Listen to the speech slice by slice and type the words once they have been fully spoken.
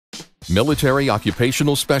Military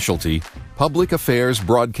Occupational Specialty, Public Affairs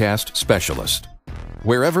Broadcast Specialist.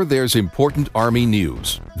 Wherever there's important Army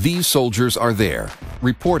news, these soldiers are there,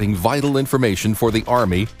 reporting vital information for the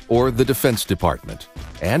Army or the Defense Department.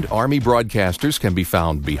 And Army broadcasters can be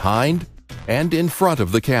found behind and in front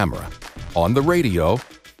of the camera, on the radio,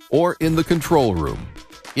 or in the control room,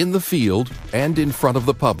 in the field, and in front of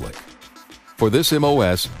the public. For this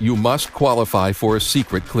MOS, you must qualify for a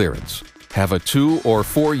secret clearance, have a 2- or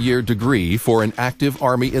 4-year degree for an active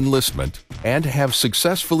Army enlistment, and have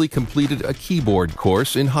successfully completed a keyboard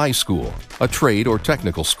course in high school, a trade or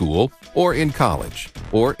technical school, or in college.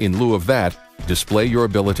 Or, in lieu of that, display your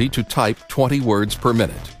ability to type 20 words per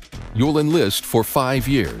minute. You'll enlist for 5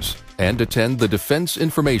 years and attend the Defense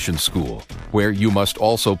Information School, where you must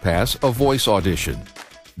also pass a voice audition.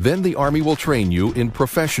 Then the Army will train you in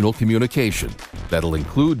professional communication. That'll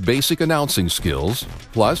include basic announcing skills,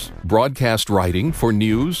 plus broadcast writing for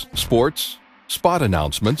news, sports, spot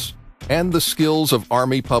announcements, and the skills of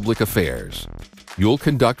Army public affairs. You'll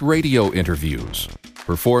conduct radio interviews,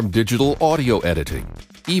 perform digital audio editing,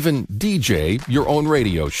 even DJ your own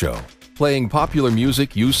radio show, playing popular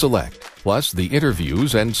music you select, plus the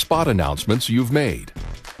interviews and spot announcements you've made.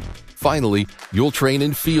 Finally, you'll train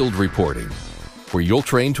in field reporting, where you'll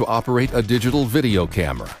train to operate a digital video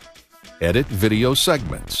camera, edit video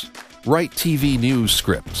segments, write TV news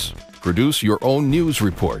scripts, produce your own news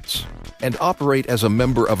reports, and operate as a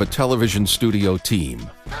member of a television studio team.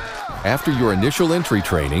 After your initial entry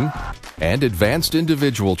training and advanced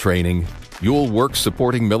individual training, you'll work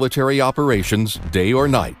supporting military operations day or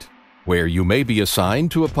night, where you may be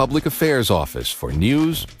assigned to a public affairs office for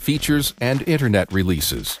news, features, and internet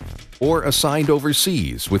releases, or assigned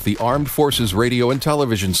overseas with the Armed Forces Radio and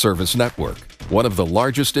Television Service Network, one of the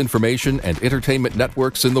largest information and entertainment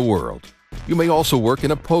networks in the world. You may also work in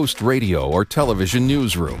a post-radio or television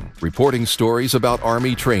newsroom, reporting stories about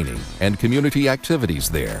Army training and community activities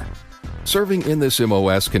there. Serving in this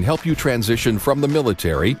MOS can help you transition from the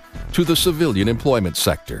military to the civilian employment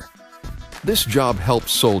sector. This job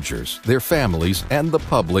helps soldiers, their families, and the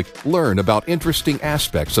public learn about interesting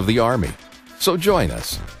aspects of the Army. So join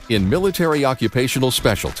us in Military Occupational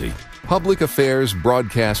Specialty, Public Affairs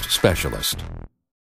Broadcast Specialist.